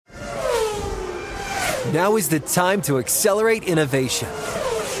Now is the time to accelerate innovation.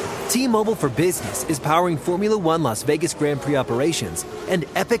 T-Mobile for Business is powering Formula One Las Vegas Grand Prix operations and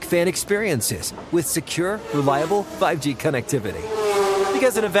epic fan experiences with secure, reliable 5G connectivity.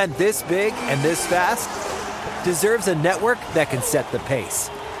 Because an event this big and this fast deserves a network that can set the pace.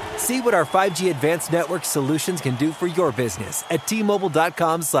 See what our 5G advanced network solutions can do for your business at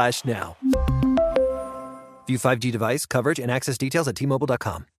T-Mobile.com/now. View 5G device coverage and access details at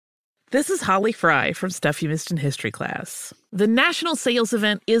T-Mobile.com. This is Holly Fry from Stuff You Missed in History class. The national sales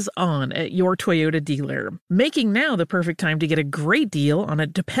event is on at your Toyota dealer, making now the perfect time to get a great deal on a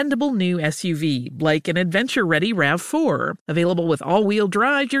dependable new SUV, like an adventure-ready RAV4. Available with all-wheel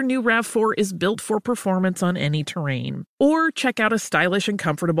drive, your new RAV4 is built for performance on any terrain. Or check out a stylish and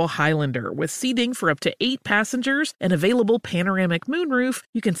comfortable Highlander with seating for up to 8 passengers and available panoramic moonroof.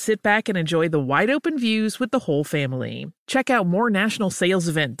 You can sit back and enjoy the wide-open views with the whole family. Check out more national sales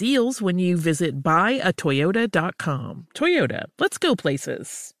event deals when you visit buyatoyota.com. Toyota, let's go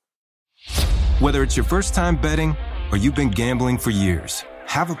places. Whether it's your first time betting or you've been gambling for years,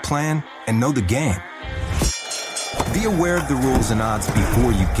 have a plan and know the game. Be aware of the rules and odds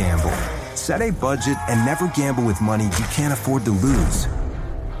before you gamble. Set a budget and never gamble with money you can't afford to lose.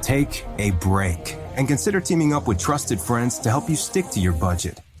 Take a break and consider teaming up with trusted friends to help you stick to your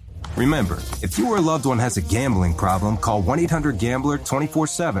budget. Remember, if you or a loved one has a gambling problem, call 1-800-GAMBLER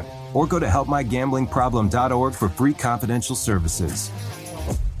 24/7 or go to helpmygamblingproblem.org for free confidential services.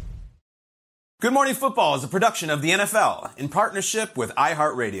 Good Morning Football is a production of the NFL in partnership with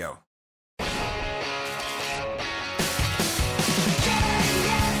iHeartRadio.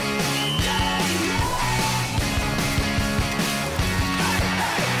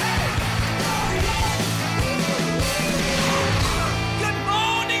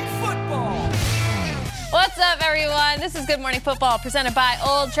 What's up, everyone? This is Good Morning Football, presented by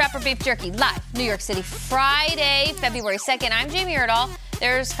Old Trapper Beef Jerky, live, New York City, Friday, February 2nd. I'm Jamie Erdahl.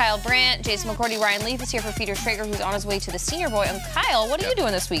 There's Kyle Brandt, Jason McCourty, Ryan Leaf is here for Peter Schrager, who's on his way to the Senior Bowl. And Kyle, what are you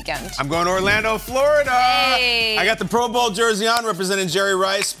doing this weekend? I'm going to Orlando, Florida. Hey. I got the Pro Bowl jersey on, representing Jerry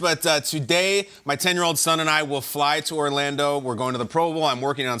Rice. But today, my 10-year-old son and I will fly to Orlando. We're going to the Pro Bowl. I'm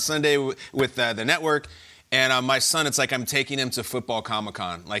working on Sunday with the network. And my son, it's like I'm taking him to Football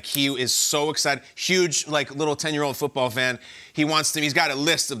Comic-Con. Like, he is so excited. Huge, like, little 10-year-old football fan. He's got a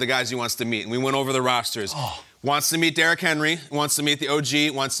list of the guys he wants to meet. And we went over the rosters. Wants to meet Derrick Henry, wants to meet the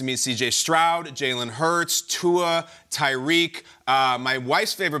OG, wants to meet C.J. Stroud, Jalen Hurts, Tua, Tyreek. My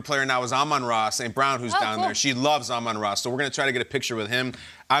wife's favorite player now is Amon-Ra St. Brown, who's down there. She loves Amon-Ra, so we're going to try to get a picture with him.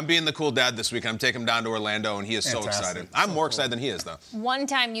 I'm being the cool dad this week. I'm taking him down to Orlando, and he is so excited. I'm more excited than he is, though. One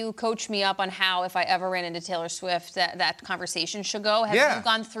time you coached me up on how, if I ever ran into Taylor Swift, that conversation should go. Have you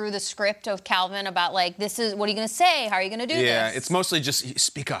gone through the script of Calvin about, like, this is, what are you going to say? How are you going to do this? Yeah, it's mostly just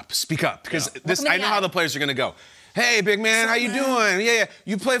speak up. Because I know how the players are going to go. Hey, big man, how you doing? Yeah.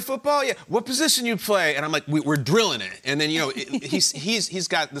 You play football? Yeah. What position you play? And I'm like, we're drilling it. And then, he's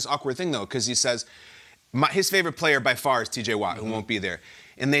got this awkward thing, though, because he says his favorite player by far is T.J. Watt, who won't be there.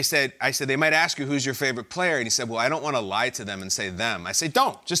 And I said, they might ask you who's your favorite player. And he said, well, I don't want to lie to them and say them. I say,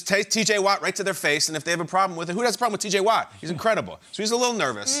 don't. Just take T.J. Watt right to their face. And if they have a problem with it, who has a problem with T.J. Watt? He's incredible. So he's a little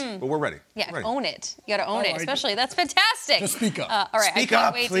nervous, but we're ready. Yeah, we're ready. Own it. You got to own it, especially. That's fantastic. Just speak up. All right, Speak I can't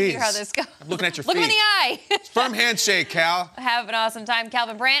up, wait please. to hear how this goes. I'm looking at your Look feet. him in the eye. Firm handshake, Cal. Have an awesome time.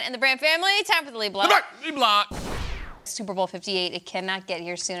 Calvin Brandt and the Brandt family. Time for the lead block. Lead block. Super Bowl 58. It cannot get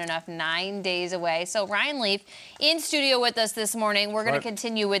here soon enough. 9 days away. So Ryan Leaf in studio with us this morning. We're going to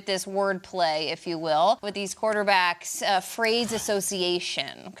continue with this wordplay, if you will, with these quarterbacks phrase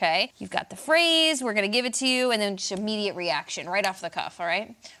association. Okay, you've got the phrase. We're going to give it to you, and then just immediate reaction right off the cuff. All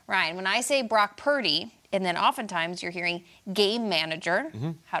right, Ryan. When I say Brock Purdy, and then oftentimes you're hearing game manager,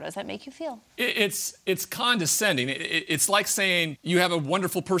 how does that make you feel? It's condescending. It's like saying you have a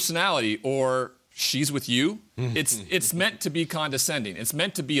wonderful personality, or she's with you. It's meant to be condescending. It's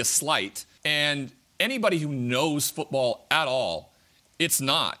meant to be a slight. And anybody who knows football at all, it's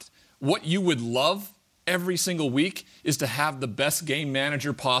not. What you would love every single week is to have the best game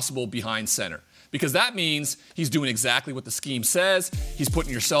manager possible behind center. Because that means he's doing exactly what the scheme says. He's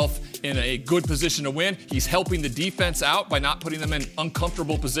putting yourself in a good position to win. He's helping the defense out by not putting them in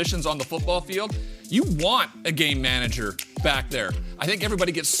uncomfortable positions on the football field. You want a game manager back there. I think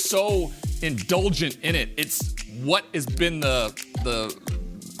everybody gets so indulgent in it. It's what has been the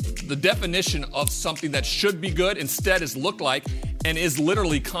definition of something that should be good instead is looked like and is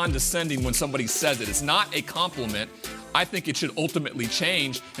literally condescending when somebody says it. It's not a compliment. I think it should ultimately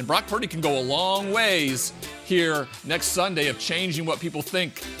change. And Brock Purdy can go a long ways here next Sunday of changing what people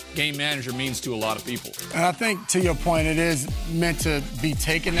think game manager means to a lot of people. And I think, to your point, it is meant to be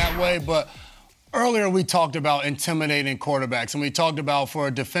taken that way. But Earlier, we talked about intimidating quarterbacks, and we talked about for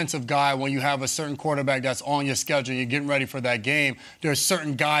a defensive guy, when you have a certain quarterback that's on your schedule, you're getting ready for that game, there's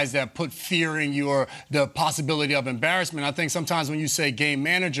certain guys that put fear in you or the possibility of embarrassment. I think sometimes when you say game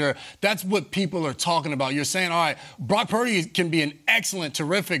manager, that's what people are talking about. You're saying, all right, Brock Purdy can be an excellent,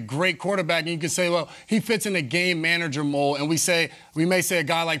 terrific, great quarterback, and you can say, well, he fits in the game manager mold, and we may say a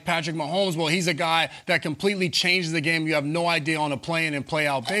guy like Patrick Mahomes, well, he's a guy that completely changes the game. You have no idea on a play-in and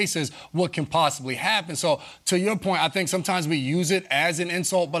play-out basis what can possibly happen. So to your point, I think sometimes we use it as an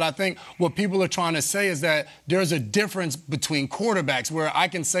insult, but I think what people are trying to say is that there's a difference between quarterbacks where I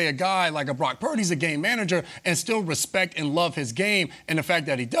can say a guy like a Brock Purdy's a game manager and still respect and love his game and the fact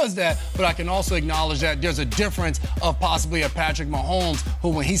that he does that, but I can also acknowledge that there's a difference of possibly a Patrick Mahomes who,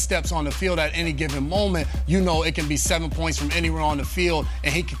 when he steps on the field at any given moment, it can be 7 points from anywhere on the field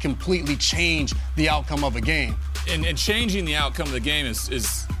and he can completely change the outcome of a game. And changing the outcome of the game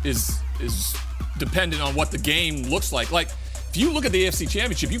is dependent on what the game looks like. Like, if you look at the AFC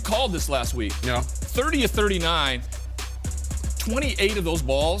Championship, you called this last week. Yeah. 30 of 39, 28 of those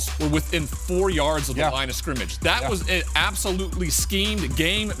balls were within 4 yards of the line of scrimmage. That was an absolutely schemed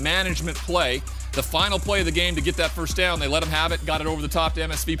game management play. The final play of the game to get that first down, they let him have it, got it over the top to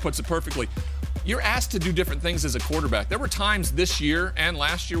MSV, puts it perfectly. You're asked to do different things as a quarterback. There were times this year and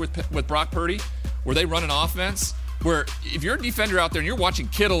last year with Brock Purdy where they run an offense where if you're a defender out there and you're watching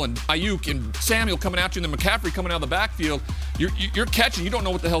Kittle and Ayuk and Samuel coming at you and then McCaffrey coming out of the backfield, you're catching, you don't know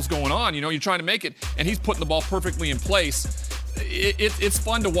what the hell's going on. You're trying to make it, and he's putting the ball perfectly in place. It's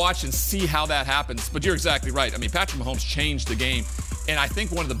fun to watch and see how that happens. But you're exactly right. I mean, Patrick Mahomes changed the game. And I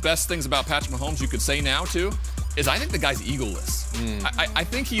think one of the best things about Patrick Mahomes you could say now, too, is I think the guy's egoless. I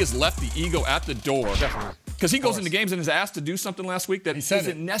think he has left the ego at the door. Definitely. Because he goes into games and is asked to do something last week that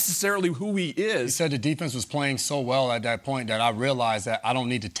isn't necessarily who he is. He said the defense was playing so well at that point that I realized that I don't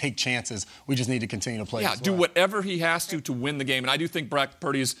need to take chances. We just need to continue to play. Yeah, do whatever he has to win the game. And I do think Brock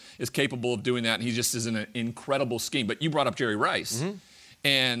Purdy is capable of doing that, and he just is in an incredible scheme. But you brought up Jerry Rice. Mm-hmm.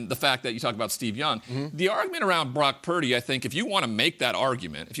 And the fact that you talk about Steve Young. Mm-hmm. The argument around Brock Purdy, I think, if you want to make that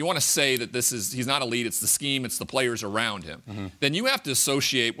argument, if you want to say that he's not elite, it's the scheme, it's the players around him, then you have to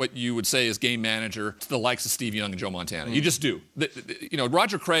associate what you would say is game manager to the likes of Steve Young and Joe Montana. Mm-hmm. You just do.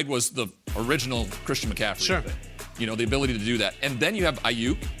 Roger Craig was the original Christian McCaffrey. Sure. The ability to do that. And then you have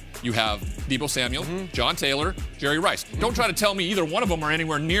Ayuk. You have Deebo Samuel, John Taylor, Jerry Rice. Don't try to tell me either one of them are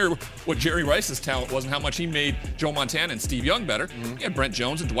anywhere near what Jerry Rice's talent was and how much he made Joe Montana and Steve Young better. You had Brent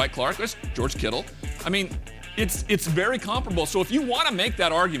Jones and Dwight Clark, George Kittle. I mean, it's very comparable. So if you want to make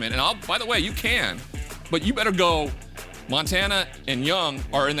that argument, and by the way, you can, but you better go Montana and Young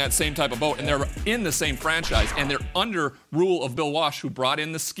are in that same type of boat, and they're in the same franchise, and they're under rule of Bill Walsh, who brought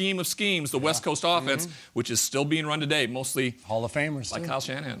in the scheme of schemes, the West Coast offense, which is still being run today, mostly Hall of Famers, like Kyle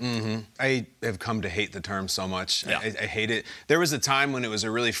Shanahan. Mm-hmm. I have come to hate the term so much. Yeah. I hate it. There was a time when it was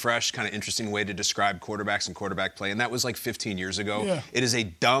a really fresh, kind of interesting way to describe quarterbacks and quarterback play, and that was like 15 years ago. Yeah. It is a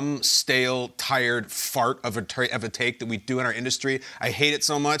dumb, stale, tired fart of a take that we do in our industry. I hate it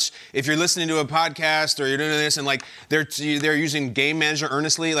so much. If you're listening to a podcast or you're doing this and like they're using game manager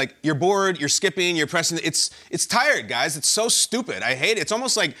earnestly, like you're bored, you're skipping, you're pressing. It's tired, guys. It's so stupid. I hate it. It's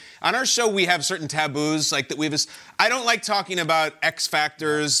almost like on our show we have certain taboos, like that I don't like talking about X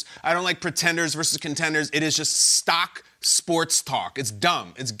factors. I don't like pretenders versus contenders. It is just stock sports talk. It's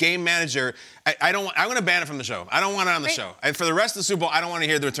dumb. It's game manager. I'm going to ban it from the show. I don't want it on the show. For the rest of the Super Bowl, I don't want to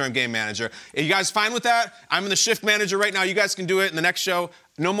hear the term game manager. Are you guys fine with that? I'm in the shift manager right now. You guys can do it in the next show.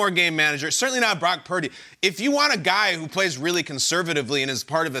 No more game manager. Certainly not Brock Purdy. If you want a guy who plays really conservatively and is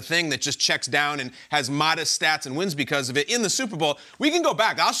part of a thing that just checks down and has modest stats and wins because of it in the Super Bowl, we can go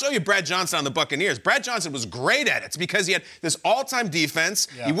back. I'll show you Brad Johnson on the Buccaneers. Brad Johnson was great at it. It's because he had this all-time defense.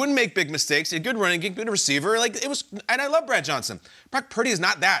 Yeah. He wouldn't make big mistakes. He had good running, good receiver. And I love Brad Johnson. Brock Purdy is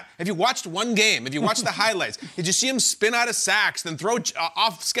not that. Have you watched one game? Have you watched the highlights? Did you see him spin out of sacks, then throw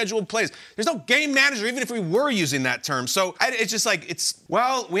off scheduled plays? There's no game manager, even if we were using that term. So it's just like,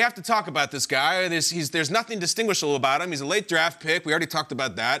 we have to talk about this guy. There's nothing distinguishable about him. He's a late draft pick. We already talked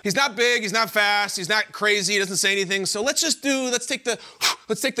about that. He's not big. He's not fast. He's not crazy. He doesn't say anything. So let's take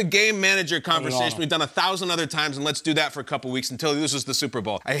the game manager conversation we've done 1,000 other times, and let's do that for a couple weeks until this is the Super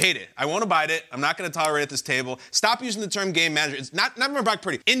Bowl. I hate it. I won't abide it. I'm not going to tolerate it at this table. Stop using the term game manager. It's not even Brock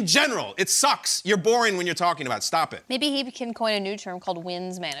Purdy. In general, it sucks. You're boring when you're talking about it. Stop it. Maybe he can coin a new term called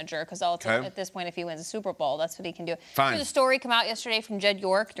wins manager, because at this point, if he wins a Super Bowl, that's what he can do. Fine. There's a story come out yesterday from Jed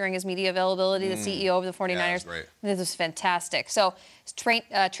York during his media availability, the CEO of the 49ers. Yeah, that's great. This was fantastic. So,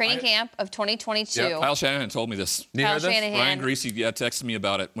 training camp of 2022. Yeah, Kyle Shanahan told me this. Kyle Shanahan. Brian Greasy texted me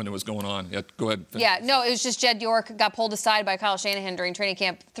about it when it was going on. Yeah, go ahead. Yeah, no, it was just Jed York got pulled aside by Kyle Shanahan during training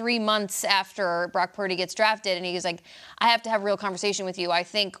camp 3 months after Brock Purdy gets drafted, and he was like, I have to have a real conversation with you. I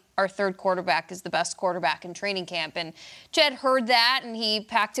think our third quarterback is the best quarterback in training camp. And Jed heard that, and he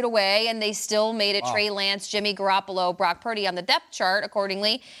packed it away, and they still made it Trey Lance, Jimmy Garoppolo, Brock Purdy on the depth chart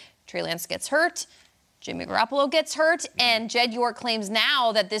accordingly. Trey Lance gets hurt. Jimmy Garoppolo gets hurt, and Jed York claims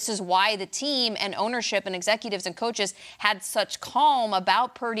now that this is why the team and ownership and executives and coaches had such calm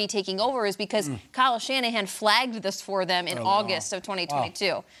about Purdy taking over is because Kyle Shanahan flagged this for them in August of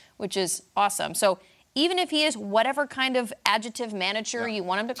 2022, which is awesome. So even if he is whatever kind of adjective manager you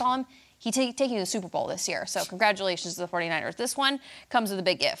want him to call him, he's taking the Super Bowl this year. So congratulations to the 49ers. This one comes with a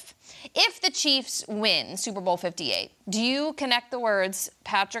big if. If the Chiefs win Super Bowl 58, do you connect the words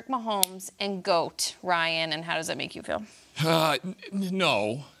Patrick Mahomes and GOAT, Ryan, and how does that make you feel?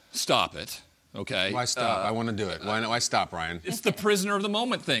 No. Stop it. Okay. Why stop? I want to do it. Why stop, Ryan? It's the prisoner of the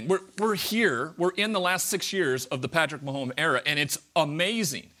moment thing. We're here. We're in the last 6 years of the Patrick Mahomes era, and it's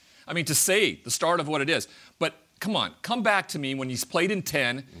amazing. I mean, to say the start of what it is. But come on, come back to me when he's played in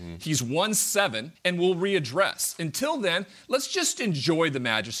 10, he's won 7, and we'll readdress. Until then, let's just enjoy the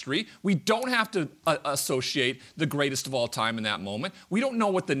majesty. We don't have to associate the greatest of all time in that moment. We don't know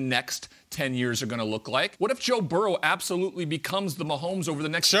what the next 10 years are going to look like. What if Joe Burrow absolutely becomes the Mahomes over the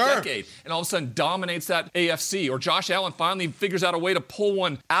next decade and all of a sudden dominates that AFC? Or Josh Allen finally figures out a way to pull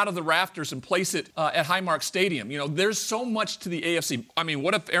one out of the rafters and place it at Highmark Stadium. You know, there's so much to the AFC. I mean,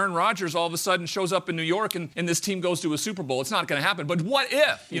 what if Aaron Rodgers all of a sudden shows up in New York and this team goes to a Super Bowl? It's not going to happen. But what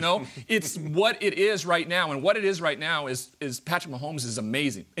if? You know, it's what it is right now. And what it is right now is Patrick Mahomes is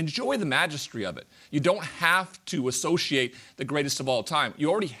amazing. Enjoy the majesty of it. You don't have to associate the greatest of all time. You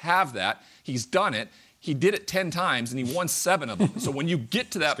already have that. He's done it. He did it 10 times, and he won 7 of them. So when you get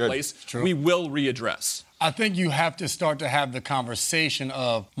to that place, we will readdress. I think you have to start to have the conversation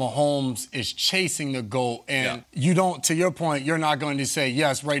of Mahomes is chasing the GOAT. And you don't, to your point, you're not going to say,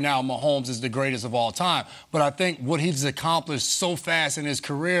 yes, right now Mahomes is the greatest of all time. But I think what he's accomplished so fast in his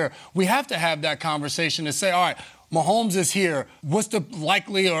career, we have to have that conversation to say, all right, Mahomes is here. What's the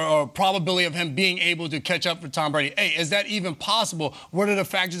likely or probability of him being able to catch up for Tom Brady? Hey, is that even possible? What are the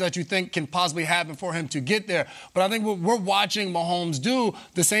factors that you think can possibly happen for him to get there? But I think we're watching Mahomes do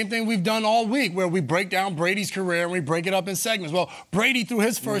the same thing we've done all week, where we break down Brady's career and we break it up in segments. Well, Brady, through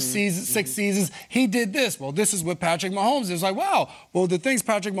his first 6 seasons, he did this. Well, this is what Patrick Mahomes is. Like, wow, well, the things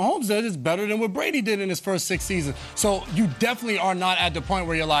Patrick Mahomes did is better than what Brady did in his first 6 seasons. So you definitely are not at the point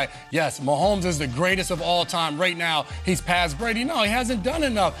where you're like, yes, Mahomes is the greatest of all time right now. He's past Brady. No, he hasn't done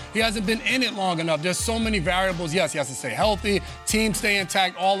enough. He hasn't been in it long enough. There's so many variables. Yes, he has to stay healthy, team stay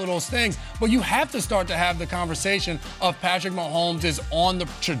intact, all of those things. But you have to start to have the conversation of Patrick Mahomes is on the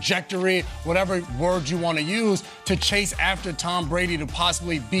trajectory, whatever word you want to use, to chase after Tom Brady to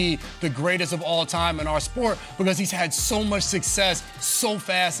possibly be the greatest of all time in our sport, because he's had so much success so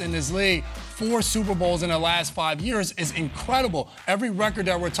fast in this league. 4 Super Bowls in the last 5 years is incredible. Every record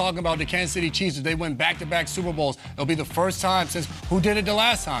that we're talking about, the Kansas City Chiefs, if they win back-to-back Super Bowls, it'll be the first time since who did it the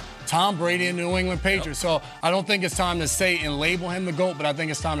last time? Tom Brady and the New England Patriots. So I don't think it's time to say and label him the GOAT, but I think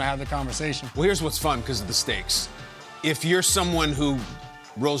it's time to have the conversation. Well, here's what's fun because of the stakes. If you're someone who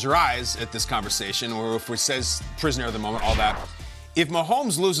rolls your eyes at this conversation, or if it says prisoner of the moment, all that, if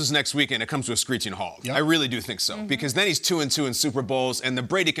Mahomes loses next weekend, it comes to a screeching halt. I really do think so. Because then he's 2-2 in Super Bowls, and the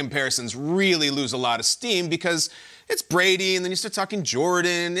Brady comparisons really lose a lot of steam because it's Brady, and then you start talking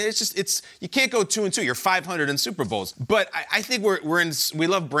Jordan. You can't go 2-2. You're 500 in Super Bowls. But I think we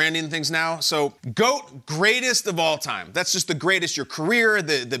love branding things now. So GOAT, greatest of all time. That's just the greatest. Your career,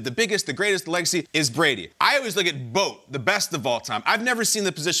 the biggest, the greatest legacy is Brady. I always look at BOAT, the best of all time. I've never seen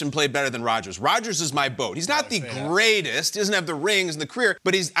the position played better than Rodgers. Rodgers is my BOAT. He's not the greatest. He doesn't have the rings in the career,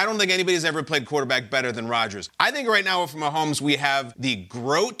 but I don't think anybody's ever played quarterback better than Rodgers. I think right now for Mahomes, we have the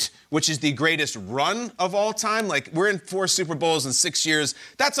GROAT, which is the greatest run of all time. Like, we're in 4 Super Bowls in 6 years.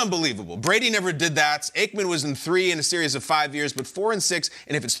 That's unbelievable. Brady never did that. Aikman was in 3 in a series of 5 years, but 4 and 6,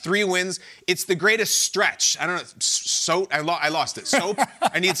 and if it's 3 wins, it's the greatest stretch. I don't know, soap? I lost it. Soap?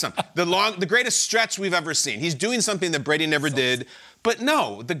 I need some. The greatest stretch we've ever seen. He's doing something that Brady never did. But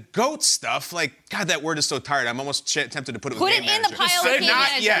no, the GOAT stuff, like, God, that word is so tired. I'm almost tempted to put it with game manager. Put it in the pile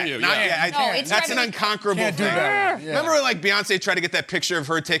of game manager. Not yet. That's an unconquerable thing. Remember, like, Beyonce tried to get that picture of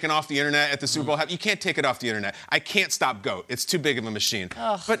her taken off the internet at the Super Bowl? You can't take it off the internet. I can't stop GOAT. It's too big of a machine.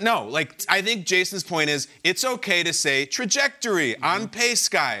 But no, like, I think Jason's point is it's okay to say trajectory, on pace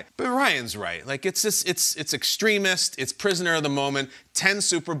guy. But Ryan's right. Like, it's extremist. It's prisoner of the moment. 10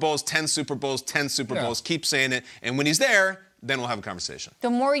 Super Bowls, 10 Super Bowls, 10 Super Bowls. Keep saying it. And when he's there, then we'll have a conversation. The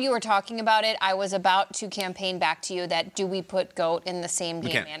more you were talking about it, I was about to campaign back to you that do we put GOAT in the same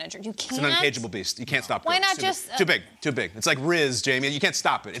game manager? You can't. It's an uncageable beast. You can't stop. Why GOAT. not just too big? Too big. It's like Riz, Jamie. You can't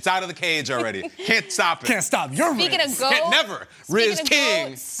stop it. It's out of the cage already. Can't stop it. Can't stop your Riz. Speaking of GOAT, Can't never. Riz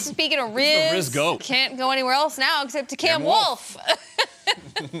King. Speaking of Riz, Riz GOAT. Can't go anywhere else now except to Cam Wolf.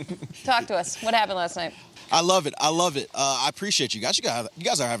 Talk to us. What happened last night? I love it. I appreciate you guys. You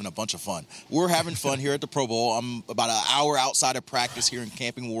guys are having a bunch of fun. We're having fun here at the Pro Bowl. I'm about an hour outside of practice here in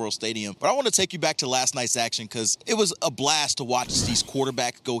Camping World Stadium. But I want to take you back to last night's action because it was a blast to watch these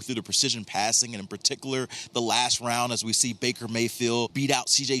quarterbacks go through the precision passing, and in particular, the last round as we see Baker Mayfield beat out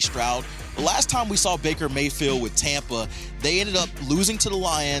C.J. Stroud. The last time we saw Baker Mayfield with Tampa, they ended up losing to the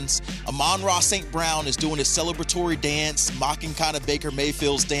Lions. Amon-Ra St. Brown is doing his celebratory dance, mocking kind of Baker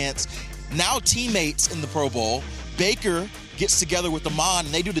Mayfield's dance. Now teammates in the Pro Bowl, Baker gets together with Amon,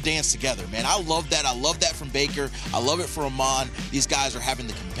 and they do the dance together, man. I love that. I love that from Baker. I love it for Amon. These guys are having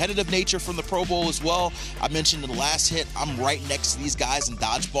the competitive nature from the Pro Bowl as well. I mentioned in the last hit, I'm right next to these guys in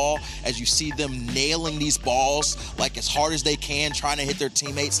dodgeball as you see them nailing these balls like as hard as they can, trying to hit their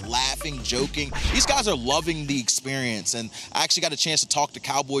teammates, laughing, joking. These guys are loving the experience, and I actually got a chance to talk to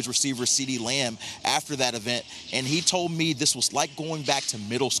Cowboys receiver CeeDee Lamb after that event, and he told me this was like going back to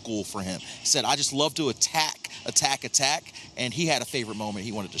middle school for him. He said, I just love to attack, and he had a favorite moment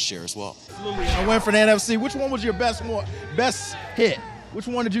he wanted to share as well. Absolutely. I went for the NFC. Which one was your best hit? Which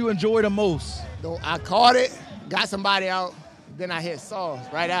one did you enjoy the most? I caught it, got somebody out, then I hit Sauce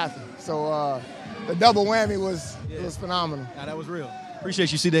right after. So the double whammy was phenomenal. Yeah, that was real.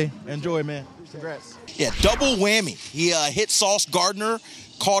 Appreciate you, C-Day. Enjoy it, man. Congrats. Yeah, double whammy. He hit Sauce Gardner,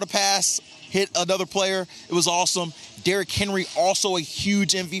 caught a pass, hit another player. It was awesome. Derrick Henry, also a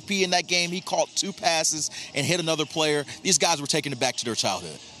huge MVP in that game. He caught 2 passes and hit another player. These guys were taking it back to their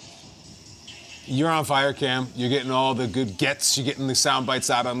childhood. You're on fire, Cam. You're getting all the good gets. You're getting the sound bites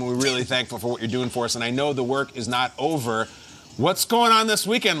out of them. We're really thankful for what you're doing for us. And I know the work is not over. What's going on this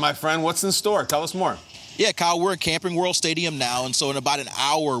weekend, my friend? What's in store? Tell us more. Yeah, Kyle, we're at Camping World Stadium now, and so in about an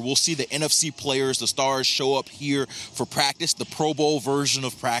hour, we'll see the NFC players, the stars, show up here for practice, the Pro Bowl version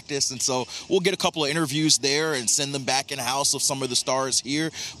of practice, and so we'll get a couple of interviews there and send them back in-house of some of the stars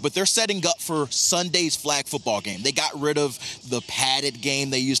here, but they're setting up for Sunday's flag football game. They got rid of the padded game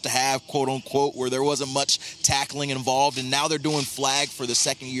they used to have, quote-unquote, where there wasn't much tackling involved, and now they're doing flag for the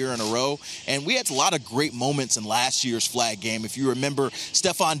second year in a row, and we had a lot of great moments in last year's flag game. If you remember,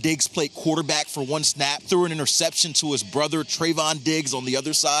 Stephon Diggs played quarterback for one snap, threw an interception to his brother Trayvon Diggs on the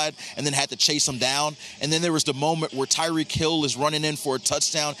other side and then had to chase him down. And then there was the moment where Tyreek Hill is running in for a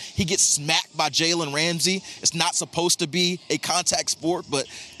touchdown. He gets smacked by Jalen Ramsey. It's not supposed to be a contact sport, but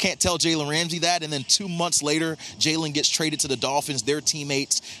can't tell Jalen Ramsey that. And then 2 months later, Jalen gets traded to the Dolphins, their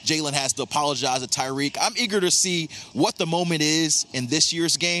teammates. Jalen has to apologize to Tyreek. I'm eager to see what the moment is in this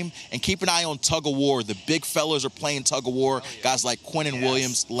year's game, and keep an eye on tug of war. The big fellas are playing tug of war. Guys like Quinnen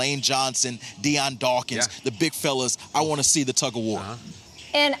Williams, Lane Johnson, Deion Dawkins. The big fellas, I want to see the tug of war.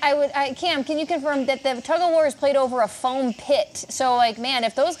 And Cam, can you confirm that the tug of war is played over a foam pit? So, man,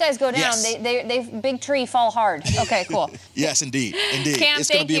 if those guys go down, yes. they big tree fall hard. Okay, cool. Yes, indeed. Cam, it's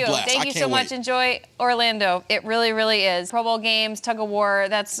going to be a blast. Thank you so much. Enjoy Orlando. It really, really is. Pro Bowl games, tug of war,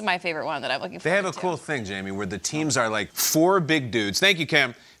 that's my favorite one that I'm looking forward to. They have a cool thing, Jamie, where the teams are like 4 big dudes. Thank you,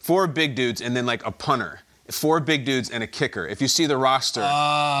 Cam. 4 big dudes and then like a punter. 4 big dudes and a kicker. If you see the roster,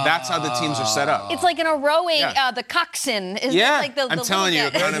 that's how the teams are set up. It's like in a rowing, the coxswain. Like the I'm telling you.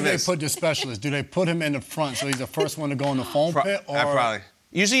 Where do they put the specialist? Do they put him in the front so he's the first one to go in the foam pit? Or? Probably.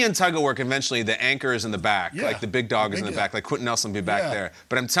 Usually in tug of war, conventionally, the anchor is in the back. Yeah. Like the big dog is in the back. Like Quentin Nelson will be back there.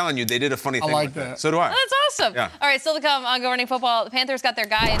 But I'm telling you, they did a funny thing with that. So do I. Oh, that's awesome. Yeah. All right, still to come on Good Morning Football. The Panthers got their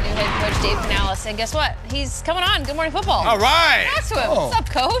guy in new head coach Dave Canales. And guess what? He's coming on Good Morning Football. All right. Talk to him. What's up,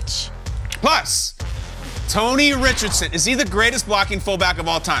 Coach? Plus, Tony Richardson. Is he the greatest blocking fullback of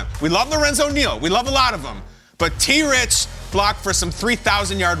all time? We love Lorenzo Neal. We love a lot of them. But T-Rich blocked for some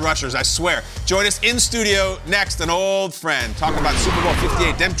 3,000-yard rushers, I swear. Join us in studio next, an old friend, talking about Super Bowl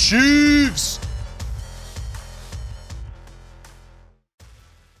 58. Them Chiefs.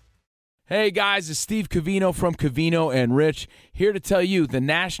 Hey guys, it's Steve Covino from Covino and Rich, here to tell you the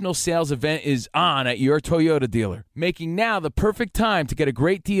national sales event is on at your Toyota dealer, making now the perfect time to get a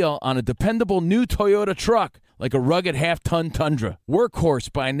great deal on a dependable new Toyota truck. like a rugged half-ton Tundra.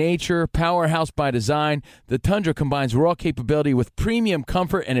 Workhorse by nature, powerhouse by design, the Tundra combines raw capability with premium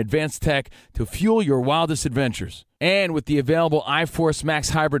comfort and advanced tech to fuel your wildest adventures. And with the available iForce Max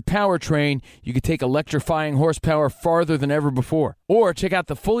hybrid powertrain, you can take electrifying horsepower farther than ever before. Or check out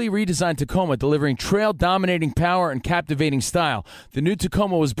the fully redesigned Tacoma, delivering trail-dominating power and captivating style. The new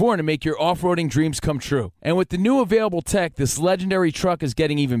Tacoma was born to make your off-roading dreams come true. And with the new available tech, this legendary truck is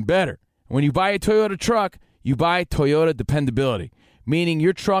getting even better. When you buy a Toyota truck, you buy Toyota dependability, meaning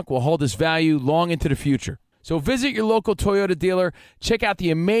your truck will hold its value long into the future. So visit your local Toyota dealer. Check out the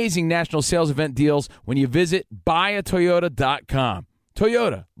amazing national sales event deals when you visit buyatoyota.com.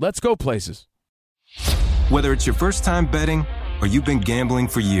 Toyota, let's go places. Whether it's your first time betting or you've been gambling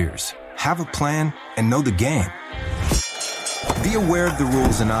for years, have a plan and know the game. Be aware of the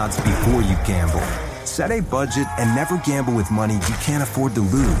rules and odds before you gamble. Set a budget and never gamble with money you can't afford to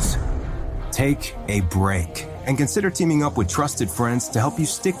lose. Take a break and consider teaming up with trusted friends to help you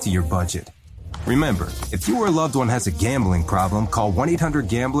stick to your budget. Remember, if you or a loved one has a gambling problem, call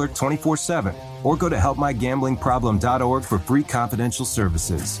 1-800-GAMBLER 24/7 or go to helpmygamblingproblem.org for free confidential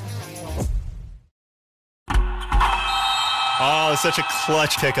services. Oh, such a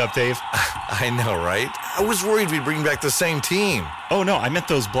clutch pickup, Dave. I know, right? I was worried we'd bring back the same team. Oh, no, I meant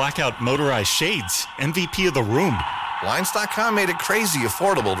those blackout motorized shades. MVP of the room. Blinds.com made it crazy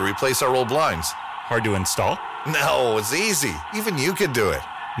affordable to replace our old blinds. Hard to install? No, it's easy. Even you could do it.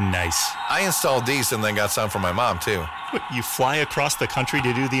 Nice. I installed these and then got some for my mom, too. What, you fly across the country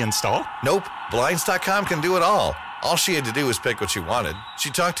to do the install? Nope. Blinds.com can do it all. All she had to do was pick what she wanted.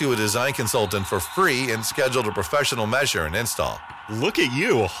 She talked to a design consultant for free and scheduled a professional measure and install. Look at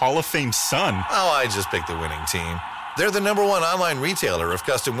you, a Hall of Fame son. Oh, I just picked the winning team. They're the #1 online retailer of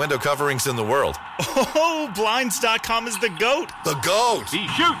custom window coverings in the world. Oh, Blinds.com is the GOAT. The GOAT. He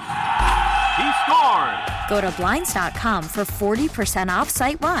shoots. He scored. Go to Blinds.com for 40% off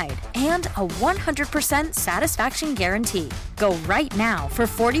site-wide and a 100% satisfaction guarantee. Go right now for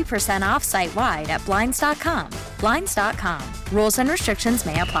 40% off site-wide at Blinds.com. Blinds.com. Rules and restrictions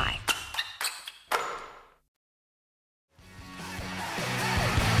may apply.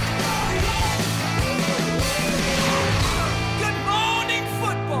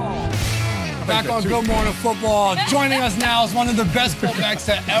 Back on Good Morning Football. Joining us now is one of the best fullbacks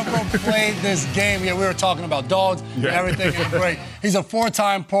to ever play this game. Yeah, we were talking about dogs and everything. It's great. He's a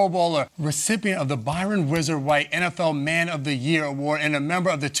 4-time Pro Bowler, recipient of the Byron Wizard White NFL Man of the Year Award, and a member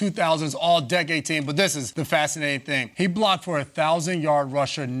of the 2000s All-Decade Team. But this is the fascinating thing. He blocked for a 1,000-yard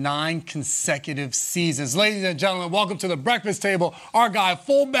rusher 9 consecutive seasons. Ladies and gentlemen, welcome to the breakfast table. Our guy,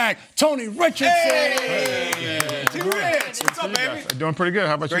 fullback, Tony Richardson. Hey! Rich, what's up, baby? Doing pretty good.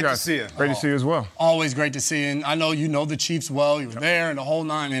 How about you guys? Great to see you. Great to see you as well. Always great to see you. And I know you know the Chiefs well. You were there and the whole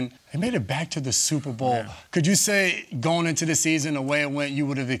nine. And they made it back to the Super Bowl. Yeah. Could you say, going into the season, the way it went, you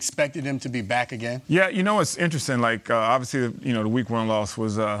would have expected them to be back again? Yeah, you know, it's interesting. Like, obviously, the week one loss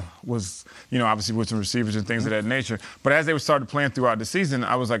was obviously with some receivers and things of that nature. But as they started playing throughout the season,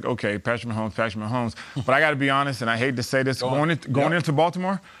 I was like, okay, Patrick Mahomes. But I got to be honest, and I hate to say this, going into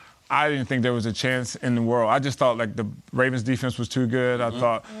Baltimore, I didn't think there was a chance in the world. I just thought like the Ravens defense was too good. I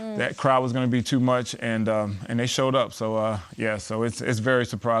thought that crowd was going to be too much, and they showed up. So so it's very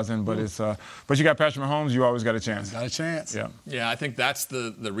surprising, but but you got Patrick Mahomes, you always got a chance. Got a chance. Yeah. Yeah, I think that's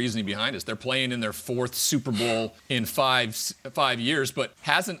the reasoning behind it. They're playing in their 4th Super Bowl in five years, but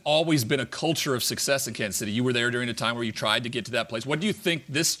hasn't always been a culture of success in Kansas City. You were there during a time where you tried to get to that place. What do you think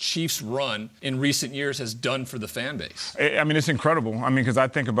this Chiefs run in recent years has done for the fan base? I mean, it's incredible. I mean, because I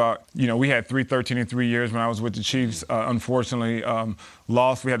think about, we had 3-13 in 3 years when I was with the Chiefs. Unfortunately,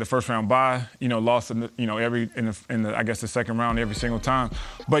 lost. We had the first round bye. Lost in the I guess the second round every single time.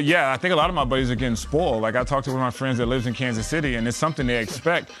 But yeah, I think a lot of my buddies are getting spoiled. Like I talked to one of my friends that lives in Kansas City, and it's something they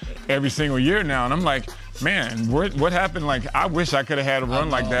expect every single year now. And I'm like, man, what happened? Like I wish I could have had a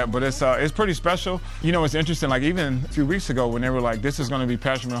run like that. But it's pretty special. It's interesting. Like even a few weeks ago when they were like, this is going to be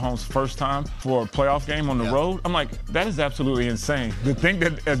Patrick Mahomes' first time for a playoff game on the road. I'm like, that is absolutely insane. To think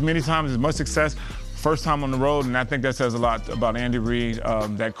that as many times as much success, first time on the road, and I think that says a lot about Andy Reid,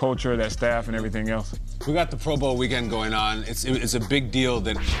 that culture, that staff, and everything else. We got the Pro Bowl weekend going on. It's a big deal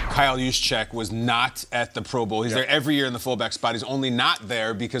that Kyle Juszczyk was not at the Pro Bowl. He's there every year in the fullback spot. He's only not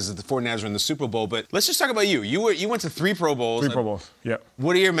there because the 49ers are in the Super Bowl. But let's just talk about you. You went to 3 Pro Bowls. 3 Pro Bowls, yep.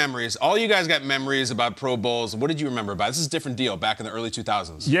 What are your memories? All you guys got memories about Pro Bowls. What did you remember about it? This is a different deal back in the early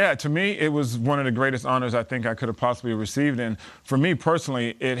 2000s. Yeah, to me, it was one of the greatest honors I think I could have possibly received. And for me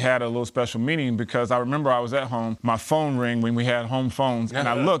personally, it had a little special meaning because I remember I was at home, my phone rang when we had home phones, and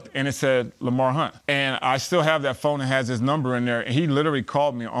I looked, and it said Lamar Hunt. And I still have that phone that has his number in there, and he literally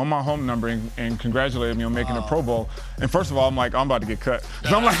called me on my home number and congratulated me on making the Pro Bowl. And first of all, I'm like, I'm about to get cut.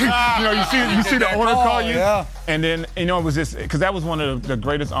 So I'm like, you see the owner call you? Yeah. And then, it was just, because that was one of the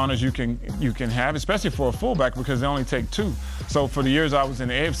greatest honors you can have, especially for a fullback, because they only take 2. So for the years I was in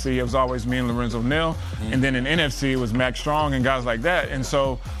the AFC, it was always me and Lorenzo Neal. And then in NFC, it was Max Strong and guys like that. And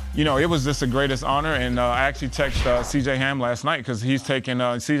so, it was just the greatest honor. And I actually texted C.J. Ham last night because he's taking,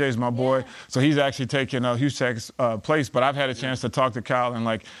 C.J.'s my boy, so he's actually taking Husek's place. But I've had a chance to talk to Kyle,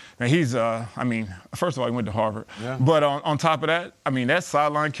 and he's, first of all, he went to Harvard. Yeah. But on top of that, that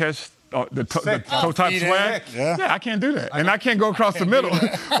sideline catch, the toe-top swag, I can't do that. And I can't go across the middle.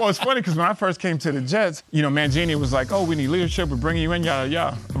 Well, it's funny because when I first came to the Jets, Mangini was like, oh, we need leadership, we're bringing you in, yada,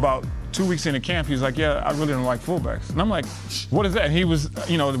 yada. About 2 weeks into camp, he's like, yeah, I really don't like fullbacks. And I'm like, what is that? And he was,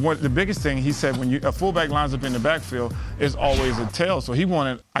 the biggest thing, he said, when a fullback lines up in the backfield, it's always a tail. So he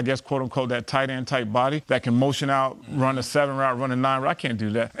wanted, I guess, quote unquote, that tight end type body that can motion out, run a 7 route, run a 9 route. I can't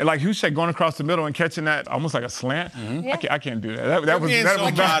do that. And like Hushek going across the middle and catching that almost like a slant, I can't do that.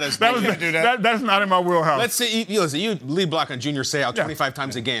 That's not in my wheelhouse. Let's say, you lead block on Junior Seau 25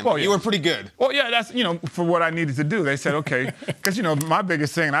 times a game. Well, you were pretty good. Well, yeah, that's, for what I needed to do. They said, okay, because, my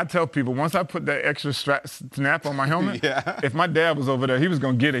biggest thing, and I tell people, once I put that extra snap on my helmet, if my dad was over there, he was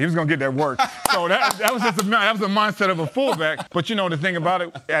going to get it. He was going to get that work. So that was just the mindset of a fullback. But, the thing about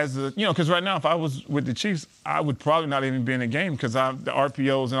it, because right now, if I was with the Chiefs, I would probably not even be in the game because the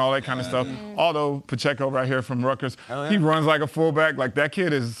RPOs and all that kind of stuff. Although Pacheco right here from Rutgers, he runs like a fullback. Like, that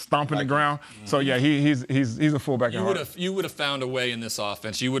kid is stomping the ground. So, yeah, he's a fullback. You would have found a way in this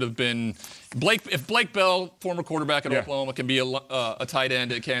offense. You would have been if Blake Bell, former quarterback at Oklahoma, can be a tight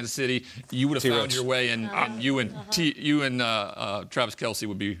end at Kansas City, you would have found your way, and you and Travis Kelce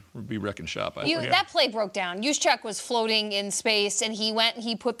would be wrecking shop. That play broke down. Juszczyk was floating in space, and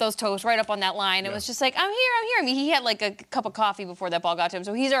he put those toes right up on that line. It was just like, I'm here. He had like a cup of coffee before that ball got to him,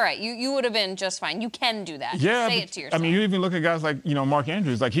 so he's all right. You would have been just fine. You can do that. Yeah, say it to yourself. You even look at guys like Mark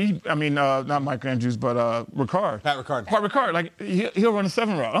Andrews. Like not Mike Andrews, but Ricard. Pat Ricard. Pat Ricard. Like he'll run a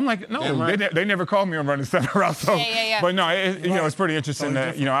 7 route. I'm like, no, they never called me on running 7 route. So, but no, it's pretty interesting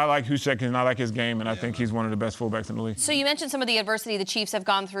that I like Hushek and I like his game, and I think he's one of the best fullbacks in the league. So you mentioned some of the adversity the Chiefs have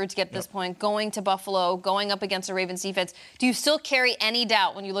gone through to get to this point, going to Buffalo, going up against the Ravens defense. Do you still carry any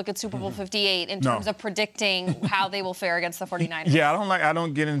doubt when you look at Super Bowl 58 in terms of predicting how they will fare against the 49ers? Yeah, I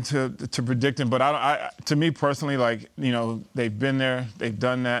don't get into predicting, but to me personally, they've been there, they've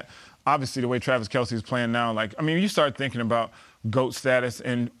done that. Obviously, the way Travis Kelce is playing now, you start thinking about GOAT status,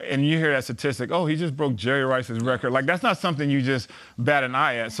 and you hear that statistic, he just broke Jerry Rice's record. That's not something you just bat an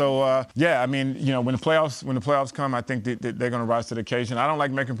eye at. So, when the playoffs come, I think that they're going to rise to the occasion. I don't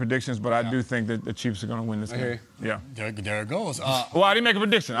like making predictions, but I do think that the Chiefs are going to win this game. Yeah. There it goes. Well, I didn't make a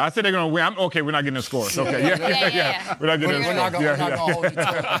prediction. I said they're going to win. Okay, we're not getting the scores. Okay, yeah. We're not getting the scores. We're not going to hold you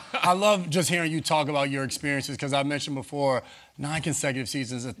to it. I love just hearing you talk about your experiences because I mentioned before, 9 consecutive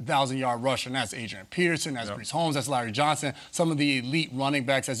seasons, 1,000-yard rusher, and that's Adrian Peterson, that's Breece Holmes, that's Larry Johnson, some of the elite running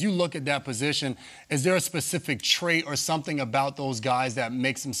backs. As you look at that position, is there a specific trait or something about those guys that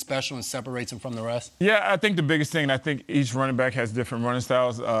makes them special and separates them from the rest? Yeah, I think the biggest thing, I think each running back has different running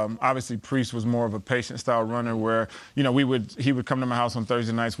styles. Obviously, Priest was more of a patient-style runner where, he would come to my house on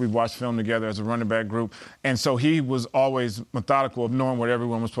Thursday nights. We'd watch film together as a running back group. And so he was always methodical of knowing what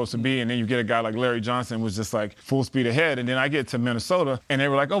everyone was supposed to be. And then you get a guy like Larry Johnson was just like full speed ahead. And then I get to Minnesota, and they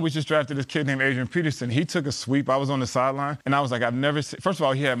were like, we just drafted this kid named Adrian Peterson. He took a sweep. I was on the sideline, and I was like, I've never seen – first of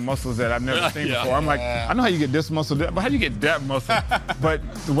all, he had muscles that I've never seen before. I'm like, I know how you get this muscle, but how do you get that muscle? But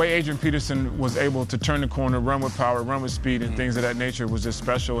the way Adrian Peterson was able to turn the corner, run with power, run with speed, and things of that nature was just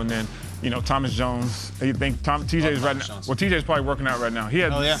special. And then, Thomas Jones, you think TJ's right now – well, TJ's probably working out right now.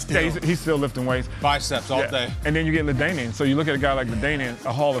 He's still lifting weights. Biceps all day. And then you get LaDainian. So you look at a guy like LaDainian,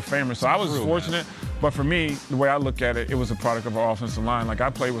 a Hall of Famer. So I was fortunate. But for me, the way I look at it, it was a product of our offensive line. I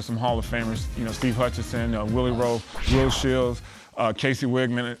played with some Hall of Famers, Steve Hutchinson, Willie Rowe, Will Shields, Casey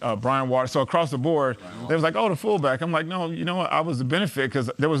Wigman, Brian Waters. So across the board, they was like, the fullback. I'm like, no, you know what? I was the benefit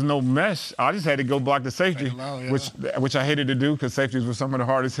because there was no mesh. I just had to go block the safety, which I hated to do because safeties were some of the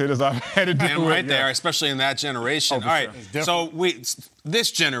hardest hitters I've had to do. And right there, especially in that generation. All right, so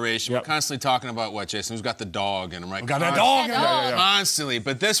this generation, we're constantly talking about what, Jason? Who's got the dog in him, right? We got that dog in him. Constantly.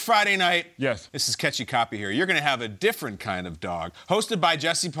 But this Friday night, this is catchy copy here. You're going to have a different kind of dog. Hosted by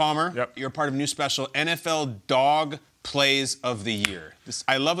Jesse Palmer. You're part of a new special, NFL Dog plays of the year.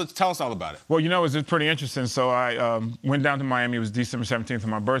 I love it. Tell us all about it. Well, it's just pretty interesting. So I went down to Miami. It was December 17th for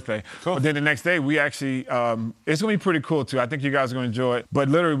my birthday. Cool. But then the next day, we actually, it's going to be pretty cool, too. I think you guys are going to enjoy it. But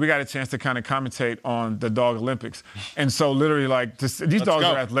literally, we got a chance to kind of commentate on the Dog Olympics. And so literally, these dogs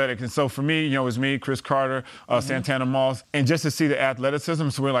are athletic. And so for me, it was me, Chris Carter, Santana Moss. And just to see the athleticism,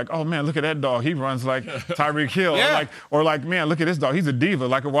 so we're like, oh, man, look at that dog. He runs like Tyreek Hill. Yeah. Or man, look at this dog. He's a diva,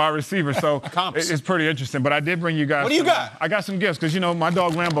 like a wide receiver. So it's pretty interesting. But I did bring you guys. What do you got? I got some gifts because, my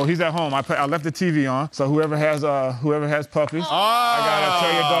dog Rambo, he's at home. I left the TV on. So whoever has puppies, I got to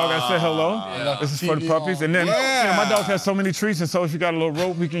tell your dog I said hello. Yeah. This is for the puppies. And then my dogs have so many treats. And so if you got a little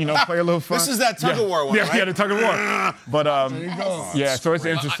rope, we can, play a little fun. This is that tug-of-war one, right? Yeah, the tug-of-war. But, yeah, so it's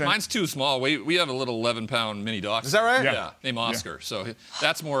interesting. Mine's too small. We have a little 11-pound mini dog. Is that right? Yeah. Named Oscar. So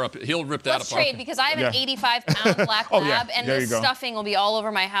that's more up. He'll rip that Let's apart. trade because I have an 85-pound black lab, and there this stuffing will be all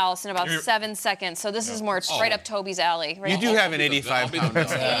over my house in about 7 seconds. So this is more straight up Toby's alley. Right? You do have an 85-pound dog.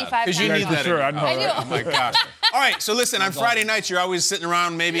 85 Because you need that. Sure, I know. I do. Oh, my gosh. All right, so listen, on Friday nights, you're always sitting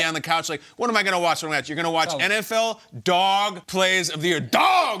around maybe on the couch like, what am I going to watch? You're going to watch NFL Dog Plays of the Year.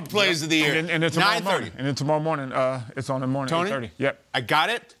 Dog Plays of the Year. And then tomorrow morning. And then tomorrow morning, it's on the morning, Tony? 8:30. Yep. I got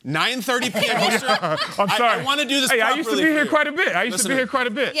it. 9:30 p.m. Eastern. I'm sorry. I want to do this I used to be here quite a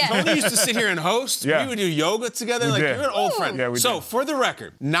bit. Yeah. Tony used to sit here and host. Yeah. We would do yoga together. We like, did. you're an old friend. Yeah, we so, did. for the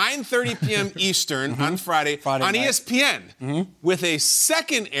record, 9:30 p.m. Eastern on Friday on night. ESPN with a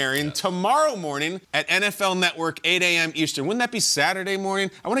second airing tomorrow morning at NFL Network, 8 a.m. Eastern. Wouldn't that be Saturday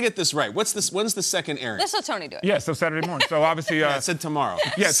morning? I want to get this right. When's the second airing? Let's let Tony do it. Yeah, so Saturday morning. So obviously... I said tomorrow.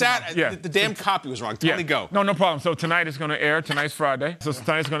 Yeah, The damn copy was wrong. Tony, go. No problem. So tonight it's going to air. Tonight's Friday. So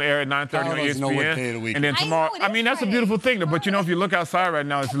tonight's going to air at 9:30 on doesn't know what day of the ESPN. week And then it is. tomorrow... I know, it is that's a Friday. beautiful thing. But, if you look outside right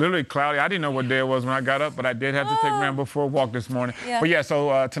now, it's literally cloudy. I didn't know what day it was when I got up, but I did have to take Rambo for a walk this morning. Yeah. But, yeah,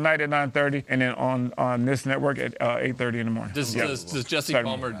 so tonight at 9:30 and then on this network at 8:30 in the morning. Does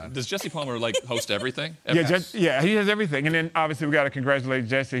Jesse Palmer host everything? Yeah, he has everything. And then obviously we got to congratulate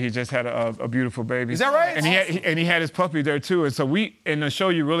Jesse. He just had a beautiful baby. Is that right? And he had his puppy there too. And so in the show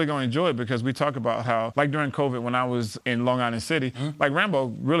you're really going to enjoy it because we talk about how, like during COVID when I was in Long Island City, like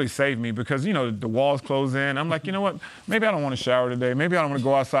Rambo really saved me because the walls closed in. I'm like, you know what? Maybe I don't want to shower today. Maybe I don't want to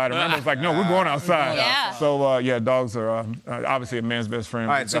go outside. And Rambo's like, no, we're going outside. Yeah. So dogs are obviously a man's best friend.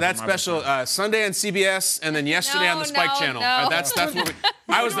 All right, so that's special Sunday on CBS and then yesterday on the Spike Channel. That's what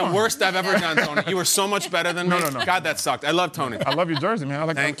I was the worst I've ever done, Tony. You were so much better than me. No. God, that sucked. I love Tony. I love your jersey,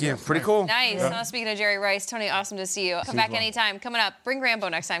 man. Thank you. Pretty cool. Nice. Now, speaking of Jerry Rice, Tony, awesome to see you. Come back anytime. Coming up, bring Rambo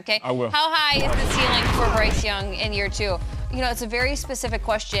next time, okay? I will. How high is the ceiling for Bryce Young in year 2? It's a very specific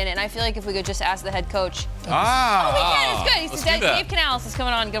question, and I feel like if we could just ask the head coach. We can. It's good. He said Dave Canales is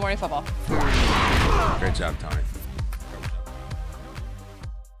coming on Good Morning Football. Great job, Tony.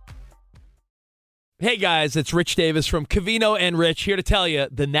 Hey guys, it's Rich Davis from Covino and Rich here to tell you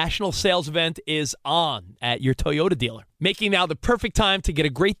the national sales event is on at your Toyota dealer, making now the perfect time to get a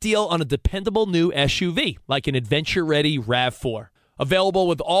great deal on a dependable new SUV like an adventure-ready RAV4. Available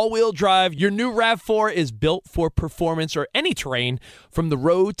with all-wheel drive, your new RAV4 is built for performance or any terrain from the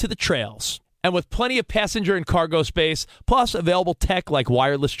road to the trails. And with plenty of passenger and cargo space, plus available tech like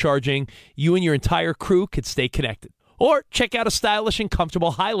wireless charging, you and your entire crew could stay connected. Or check out a stylish and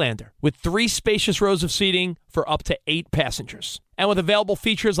comfortable Highlander with 3 spacious rows of seating for up to 8 passengers. And with available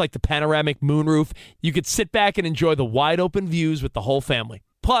features like the panoramic moonroof, you could sit back and enjoy the wide-open views with the whole family.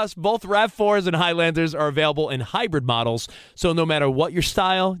 Plus, both RAV4s and Highlanders are available in hybrid models, so no matter what your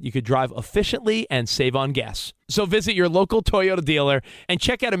style, you could drive efficiently and save on gas. So visit your local Toyota dealer and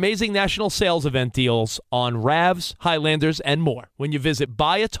check out amazing national sales event deals on RAVs, Highlanders, and more when you visit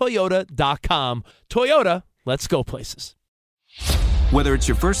buyatoyota.com. Toyota, let's go places. Whether it's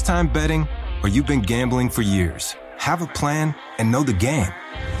your first time betting or you've been gambling for years, have a plan and know the game.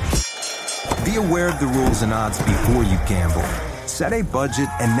 Be aware of the rules and odds before you gamble. Set a budget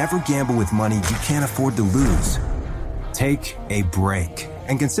and never gamble with money you can't afford to lose. Take a break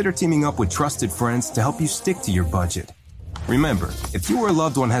and consider teaming up with trusted friends to help you stick to your budget. Remember, if you or a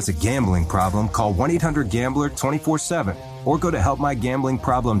loved one has a gambling problem, call 1-800-GAMBLER 24/7 or go to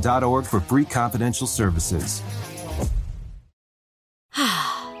helpmygamblingproblem.org for free confidential services.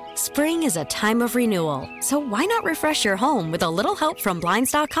 Spring is a time of renewal, so why not refresh your home with a little help from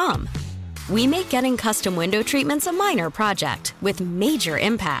Blinds.com? We make getting custom window treatments a minor project with major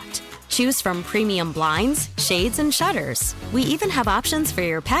impact. Choose from premium blinds, shades, and shutters. We even have options for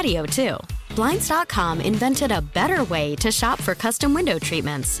your patio, too. Blinds.com invented a better way to shop for custom window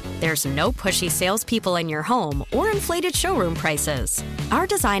treatments. There's no pushy salespeople in your home or inflated showroom prices. Our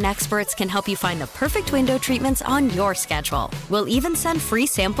design experts can help you find the perfect window treatments on your schedule. We'll even send free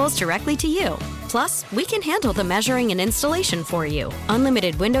samples directly to you. Plus, we can handle the measuring and installation for you.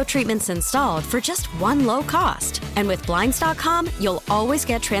 Unlimited window treatments installed for just one low cost. And with Blinds.com, you'll always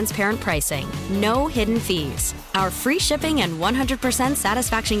get transparent pricing. No hidden fees. Our free shipping and 100%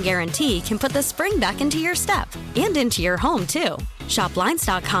 satisfaction guarantee can put the spring back into your step and into your home, too. Shop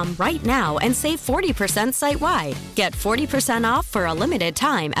Blinds.com right now and save 40% site-wide. Get 40% off for a limited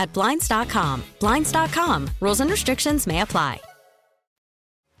time at Blinds.com. Blinds.com. Rules and restrictions may apply.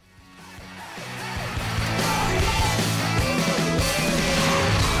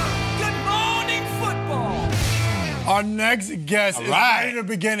 Our next guest is ready to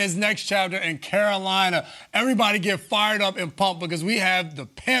begin his next chapter in Carolina. Everybody get fired up and pumped because we have the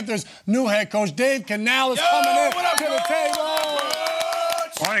Panthers' new head coach, Dave Canales, coming in to the table.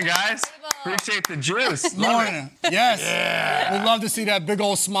 Morning, guys. Appreciate the juice. Morning. Yes. Yeah. We love to see that big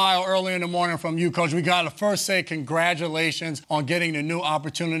old smile early in the morning from you, Coach. We got to first say congratulations on getting the new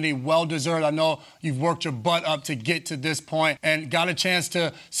opportunity. Well-deserved. I know you've worked your butt up to get to this point and got a chance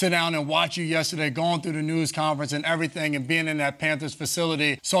to sit down and watch you yesterday going through the news conference and everything and being in that Panthers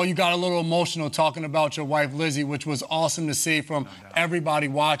facility. So you got a little emotional talking about your wife, Lizzie, which was awesome to see from everybody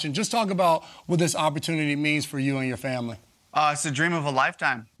watching. Just talk about what this opportunity means for you and your family. It's a dream of a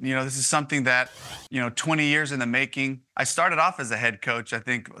lifetime. You know, this is something that, 20 years in the making. I started off as a head coach. I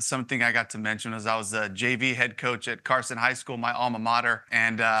think something I got to mention was I was a JV head coach at Carson High School, my alma mater.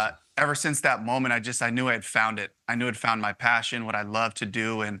 And ever since that moment, I knew I had found it. I knew I'd found my passion, what I love to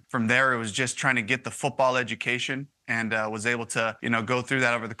do. And from there, it was just trying to get the football education and was able to, go through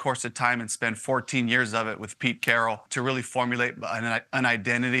that over the course of time and spend 14 years of it with Pete Carroll to really formulate an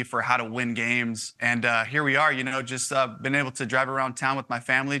identity for how to win games. And here we are, just been able to drive around town with my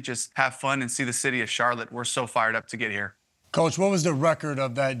family, just have fun and see the city of Charlotte. We're so fired up to get here. Coach, what was the record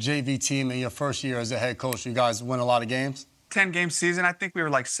of that JV team in your first year as a head coach? You guys win a lot of games? 10-game season. I think we were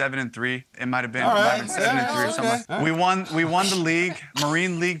like 7-3. It might have been 7-3 or something. Right. We won the league,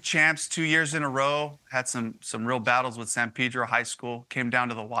 Marine League champs 2 years in a row. Had some real battles with San Pedro High School. Came down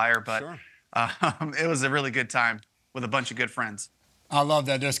to the wire, but it was a really good time with a bunch of good friends. I love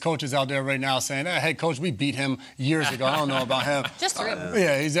that. There's coaches out there right now saying, hey, coach, we beat him years ago. I don't know about him. Just 3 of them.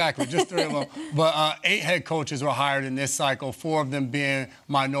 Yeah, exactly. Just 3 of them. But 8 head coaches were hired in this cycle, 4 of them being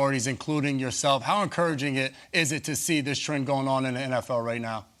minorities, including yourself. How encouraging is it to see this trend going on in the NFL right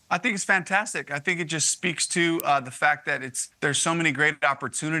now? I think it's fantastic. I think it just speaks to the fact that there's so many great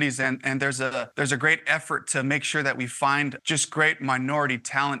opportunities and there's a great effort to make sure that we find just great minority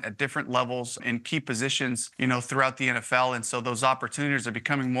talent at different levels in key positions, throughout the NFL. And so those opportunities are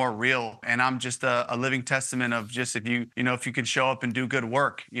becoming more real. And I'm just a living testament of just if you can show up and do good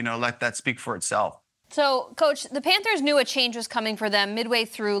work, let that speak for itself. So, Coach, the Panthers knew a change was coming for them midway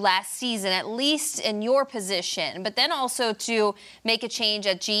through last season, at least in your position. But then also to make a change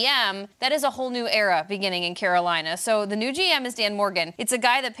at GM, that is a whole new era beginning in Carolina. So the new GM is Dan Morgan. It's a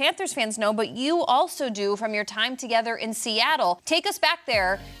guy that Panthers fans know, but you also do from your time together in Seattle. Take us back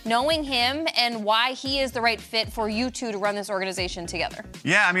there, knowing him and why he is the right fit for you two to run this organization together.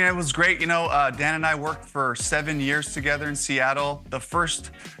 Yeah, I mean, it was great. Dan and I worked for 7 years together in Seattle. The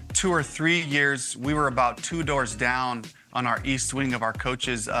first 2 or 3 years, we were about 2 doors down on our east wing of our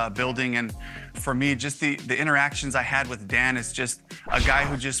coaches building. And for me, just the interactions I had with Dan is just a guy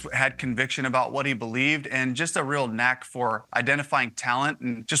who just had conviction about what he believed and just a real knack for identifying talent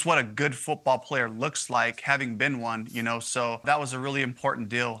and just what a good football player looks like, having been one, So that was a really important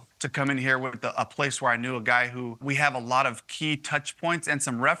deal to come in here with a place where I knew a guy who we have a lot of key touch points and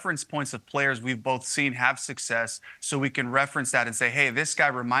some reference points of players we've both seen have success. So we can reference that and say, hey, this guy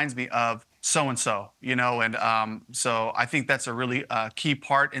reminds me of so-and-so, and so I think that's a really key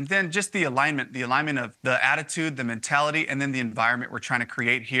part. And then just the alignment of the attitude, the mentality, and then the environment we're trying to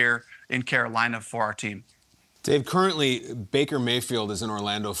create here in Carolina for our team. Dave, currently Baker Mayfield is in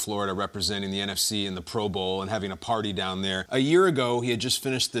Orlando, Florida, representing the NFC in the Pro Bowl and having a party down there. A year ago, he had just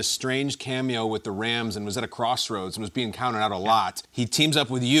finished this strange cameo with the Rams and was at a crossroads and was being counted out a lot. He teams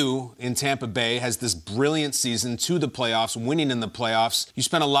up with you in Tampa Bay, has this brilliant season to the playoffs, winning in the playoffs. You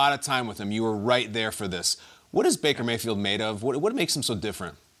spent a lot of time with him. You were right there for this. What is Baker Mayfield made of? What makes him so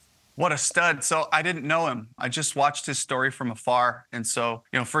different? What a stud. So I didn't know him. I just watched his story from afar. And so,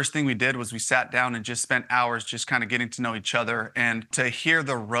 first thing we did was we sat down and just spent hours just kind of getting to know each other. And to hear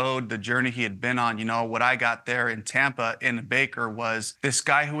the journey he had been on, what I got there in Tampa in Baker was this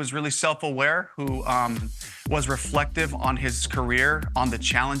guy who was really self-aware, who was reflective on his career, on the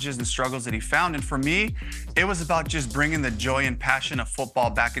challenges and struggles that he found. And for me, it was about just bringing the joy and passion of football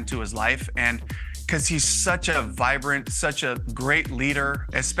back into his life. And because he's such a vibrant, such a great leader,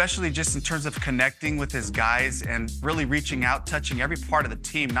 especially just in terms of connecting with his guys and really reaching out, touching every part of the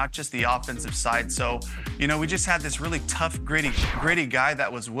team, not just the offensive side. So, we just had this really tough, gritty guy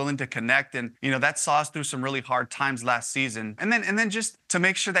that was willing to connect. And, that saw us through some really hard times last season. And then just to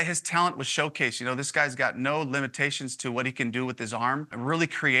make sure that his talent was showcased. This guy's got no limitations to what he can do with his arm. Really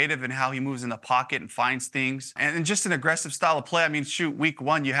creative in how he moves in the pocket and finds things. And just an aggressive style of play. I mean, shoot, week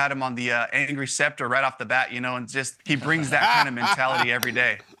 1, you had him on the angry scepter right off the bat, and just he brings that kind of mentality every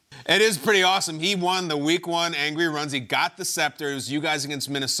day. It is pretty awesome. He won the week 1 angry runs. He got the scepter. It was you guys against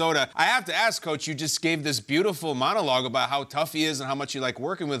Minnesota. I have to ask, Coach, you just gave this beautiful monologue about how tough he is and how much you like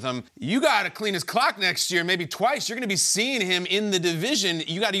working with him. You got to clean his clock next year, maybe twice. You're going to be seeing him in the division.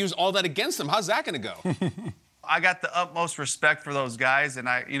 You got to use all that against him. How's that going to go? I got the utmost respect for those guys, and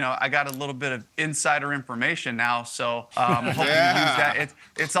I got a little bit of insider information now, so hoping to use that.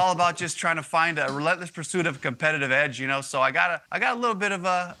 It's all about just trying to find a relentless pursuit of competitive edge, So I got a little bit of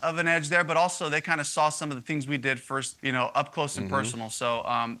an edge there, but also they kind of saw some of the things we did first, up close and personal. So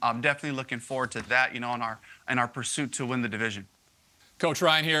I'm definitely looking forward to that, in our pursuit to win the division. Coach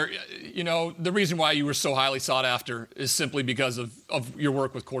Ryan here, the reason why you were so highly sought after is simply because of your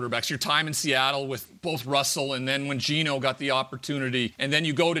work with quarterbacks, your time in Seattle with both Russell and then when Geno got the opportunity. And then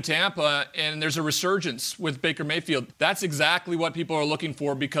you go to Tampa and there's a resurgence with Baker Mayfield. That's exactly what people are looking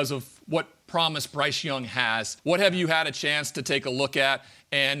for because of what promise Bryce Young has. What have you had a chance to take a look at?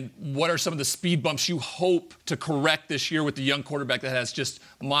 And what are some of the speed bumps you hope to correct this year with the young quarterback that has just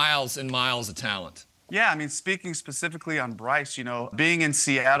miles and miles of talent? Yeah, I mean, speaking specifically on Bryce, being in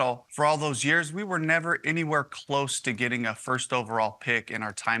Seattle for all those years, we were never anywhere close to getting a first overall pick in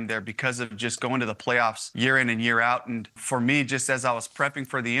our time there because of just going to the playoffs year in and year out. And for me, just as I was prepping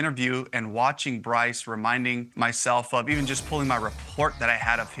for the interview and watching Bryce, reminding myself of even just pulling my report that I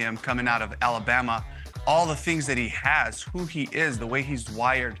had of him coming out of Alabama, all the things that he has, who he is, the way he's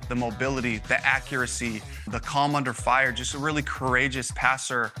wired, the mobility, the accuracy, the calm under fire, just a really courageous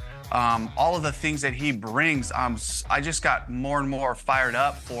passer. All of the things that he brings, I just got more and more fired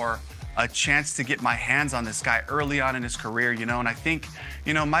up for a chance to get my hands on this guy early on in his career, and I think,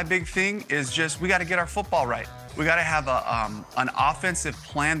 my big thing is just we got to get our football right. We got to have an offensive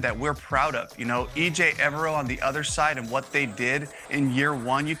plan that we're proud of. E.J. Evero on the other side and what they did in year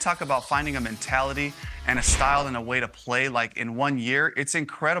 1, you talk about finding a mentality and a style and a way to play like in 1 year. It's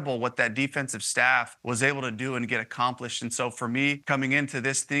incredible what that defensive staff was able to do and get accomplished. And so for me, coming into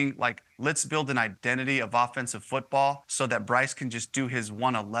this thing, let's build an identity of offensive football so that Bryce can just do his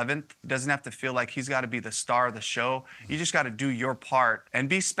 111th. He doesn't have to feel like he's got to be the star of the show. You just got to do your part and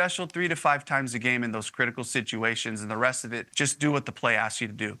be special 3 to 5 times a game in those critical situations. And the rest of it, just do what the play asks you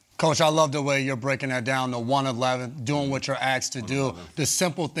to do. Coach, I love the way you're breaking that down, the 111, doing what you're asked to do, the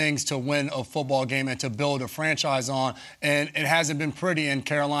simple things to win a football game and to build a franchise on. And it hasn't been pretty in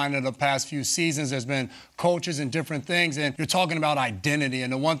Carolina the past few seasons. There's been coaches and different things, and you're talking about identity.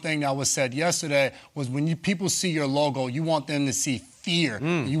 And the one thing that was said yesterday was when people see your logo, you want them to see fear.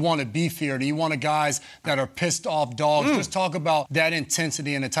 You want to be feared. You want guys that are pissed off dogs. Just talk about that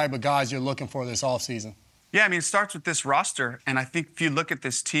intensity and the type of guys you're looking for this offseason. Yeah, I mean, it starts with this roster. And I think if you look at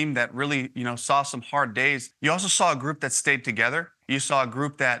this team that really, saw some hard days, you also saw a group that stayed together. You saw a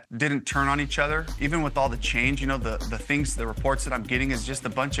group that didn't turn on each other, even with all the change. The reports that I'm getting is just a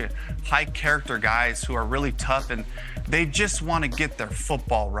bunch of high character guys who are really tough and they just want to get their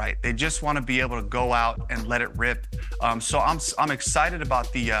football right. They just want to be able to go out and let it rip. So I'm excited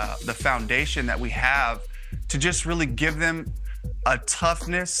about the foundation that we have to just really give them a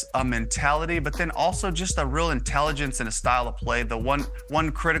toughness, a mentality, but then also just a real intelligence and a style of play. The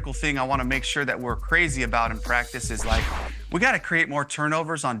one critical thing I want to make sure that we're crazy about in practice is we got to create more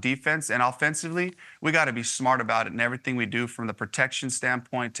turnovers on defense, and offensively, we got to be smart about it in everything we do from the protection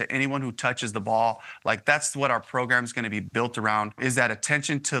standpoint to anyone who touches the ball. That's what our program is going to be built around, is that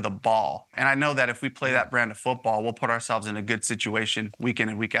attention to the ball. And I know that if we play that brand of football, we'll put ourselves in a good situation week in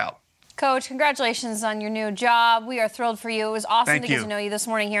and week out. Coach, congratulations on your new job. We are thrilled for you. It was awesome to get to know you this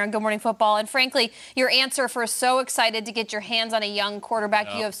morning here on Good Morning Football. And frankly, your answer for so excited to get your hands on a young quarterback.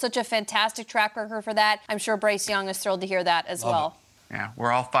 Yep. You have such a fantastic track record for that. I'm sure Bryce Young is thrilled to hear that as well. Yeah,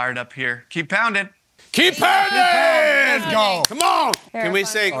 we're all fired up here. Keep pounding. Keep pounding! Let's go. Come on! Can we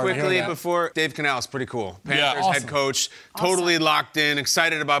say quickly before Dave Canales, pretty cool. Panthers head coach, totally locked in,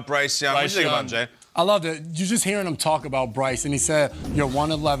 excited about Bryce Young. What do you think about him, Jay? I loved it. You just hearing him talk about Bryce, and he said, you're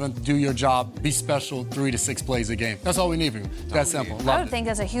 111th, do your job, be special 3 to 6 plays a game. That's all we need from you. That simple. I would think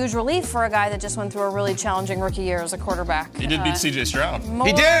that's a huge relief for a guy that just went through a really challenging rookie year as a quarterback. He did beat C.J. Stroud.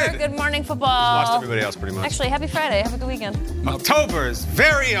 He did! Good Morning Football. Lost everybody else pretty much. Actually, happy Friday. Have a good weekend. October's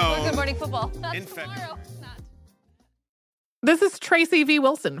very own. Good Morning Football. That's In February. tomorrow. This is Tracy V.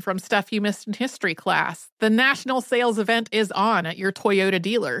 Wilson from Stuff You Missed in History class. The national sales event is on at your Toyota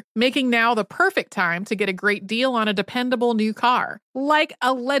dealer, making now the perfect time to get a great deal on a dependable new car. Like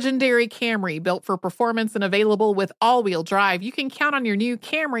a legendary Camry built for performance and available with all-wheel drive, you can count on your new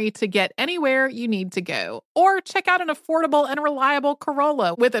Camry to get anywhere you need to go. Or check out an affordable and reliable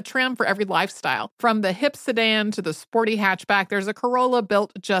Corolla with a trim for every lifestyle. From the hip sedan to the sporty hatchback, there's a Corolla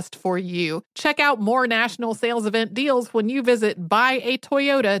built just for you. Check out more national sales event deals when you visit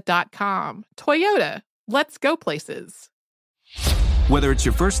buyatoyota.com. Toyota, let's go places. Whether it's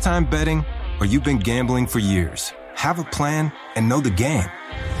your first time betting or you've been gambling for years, have a plan and know the game.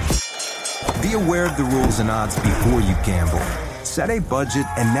 Be aware of the rules and odds before you gamble. Set a budget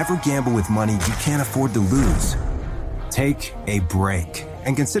and never gamble with money you can't afford to lose. Take a break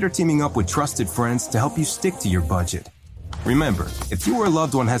and consider teaming up with trusted friends to help you stick to your budget. Remember, if you or a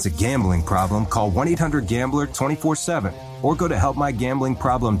loved one has a gambling problem, call 1-800-GAMBLER 24/7 or go to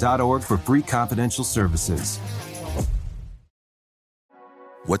helpmygamblingproblem.org for free confidential services.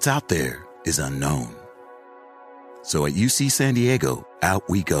 What's out there is unknown. So at UC San Diego, out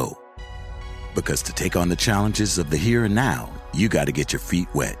we go. Because to take on the challenges of the here and now, you got to get your feet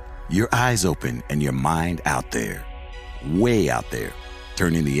wet, your eyes open, and your mind out there. Way out there.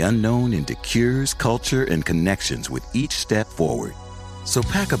 Turning the unknown into cures, culture, and connections with each step forward. So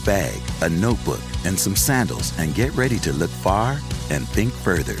pack a bag, a notebook, and some sandals and get ready to look far and think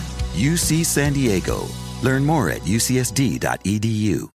further. UC San Diego. Learn more at ucsd.edu.